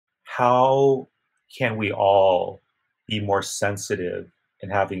how can we all be more sensitive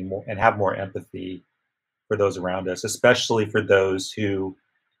and have more empathy for those around us, especially for those who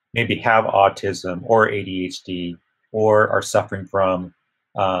maybe have autism or ADHD or are suffering from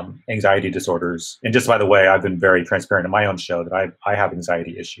anxiety disorders. And just by the way, I've been very transparent in my own show that I have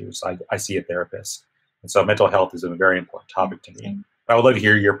anxiety issues. I see a therapist. And so mental health is a very important topic to me. I would love to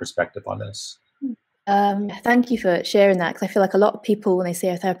hear your perspective on this. Thank you for sharing that, because I feel like a lot of people, when they see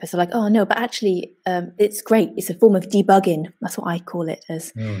a therapist, are like, oh no, but actually it's great. It's a form of debugging. That's what I call it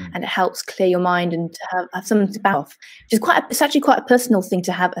as. And it helps clear your mind and to have something to bounce off. It's actually quite a personal thing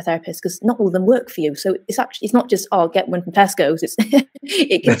to have a therapist, because not all of them work for you. So it's not just, oh, I'll get one from Tesco's. It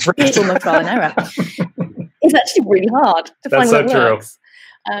can be form of trial and error. It's actually really hard to find what works.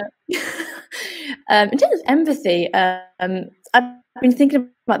 In terms of empathy, I've been thinking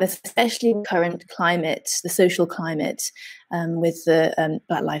about this, especially in current climate, the social climate, with the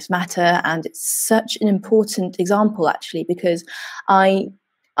Black Lives Matter, and it's such an important example, actually, because we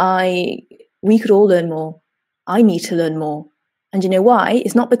could all learn more. I need to learn more, and you know why?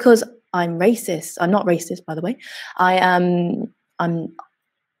 It's not because I'm racist. I'm not racist, by the way. I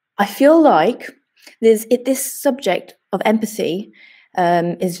feel like this subject of empathy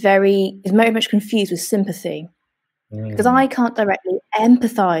is very much confused with sympathy. Because I can't directly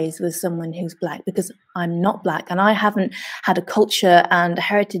empathize with someone who's Black, because I'm not Black, and I haven't had a culture and a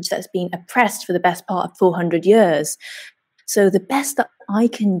heritage that's been oppressed for the best part of 400 years. So the best that I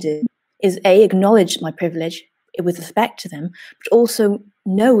can do is acknowledge my privilege with respect to them, but also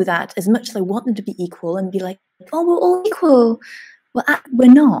know that as much as I want them to be equal and be like, oh, we're all equal. Well, we're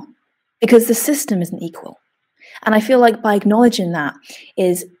not, because the system isn't equal. And I feel like by acknowledging that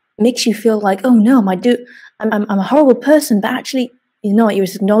makes you feel like, oh no, I'm a horrible person, but actually, you know what, you're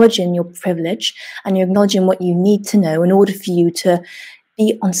just acknowledging your privilege and you're acknowledging what you need to know in order for you to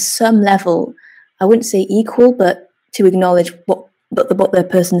be on some level, I wouldn't say equal, but to acknowledge what their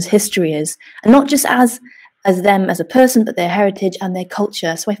person's history is, and not just as them as a person, but their heritage and their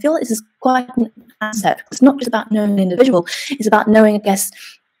culture. So I feel like this is quite an concept. It's not just about knowing an individual, it's about knowing, I guess,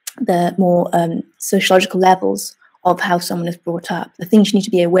 the more sociological levels of how someone is brought up, the things you need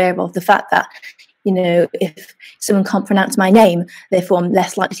to be aware of, the fact that, you know, if someone can't pronounce my name, therefore I'm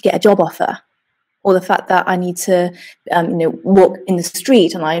less likely to get a job offer, or the fact that I need to, walk in the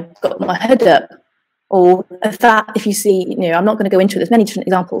street and I've got my hood up, or the fact, if you see, I'm not going to go into it. There's many different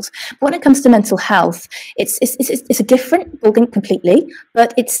examples. But when it comes to mental health, it's a different ballgame completely,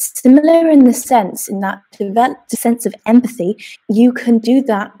 but it's similar in the sense in that to develop a sense of empathy, you can do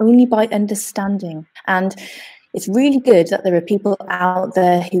that only by understanding. And it's really good that there are people out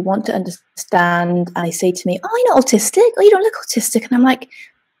there who want to understand, and they say to me, oh, you're not autistic, or you don't look autistic. And I'm like,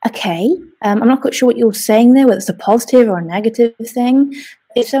 okay, I'm not quite sure what you're saying there, whether it's a positive or a negative thing.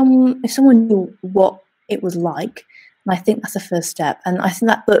 If someone knew what it was like, and I think that's the first step. And I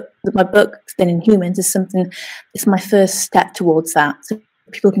think that my book, Then in Humans, it's my first step towards that. So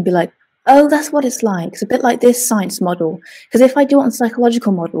people can be like, oh, that's what it's like. It's a bit like this science model. Because if I do it on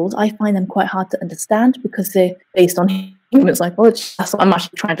psychological models, I find them quite hard to understand because they're based on human psychology. That's what I'm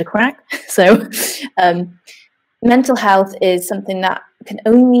actually trying to crack. So mental health is something that can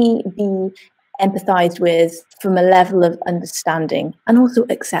only be empathized with from a level of understanding and also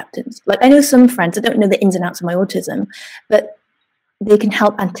acceptance. Like, I know some friends, I don't know the ins and outs of my autism, but they can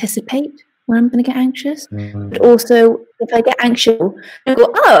help anticipate when I'm going to get anxious. But also, if I get anxious, they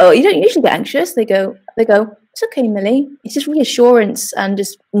go, oh, you don't usually get anxious. They go, it's okay, Millie. It's just reassurance and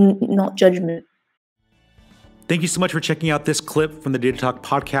just not judgment. Thank you so much for checking out this clip from the Data Talk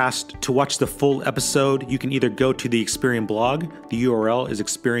podcast. To watch the full episode, you can either go to the Experian blog. The URL is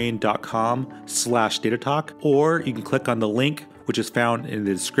experian.com/datatalk, or you can click on the link, which is found in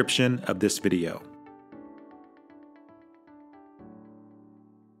the description of this video.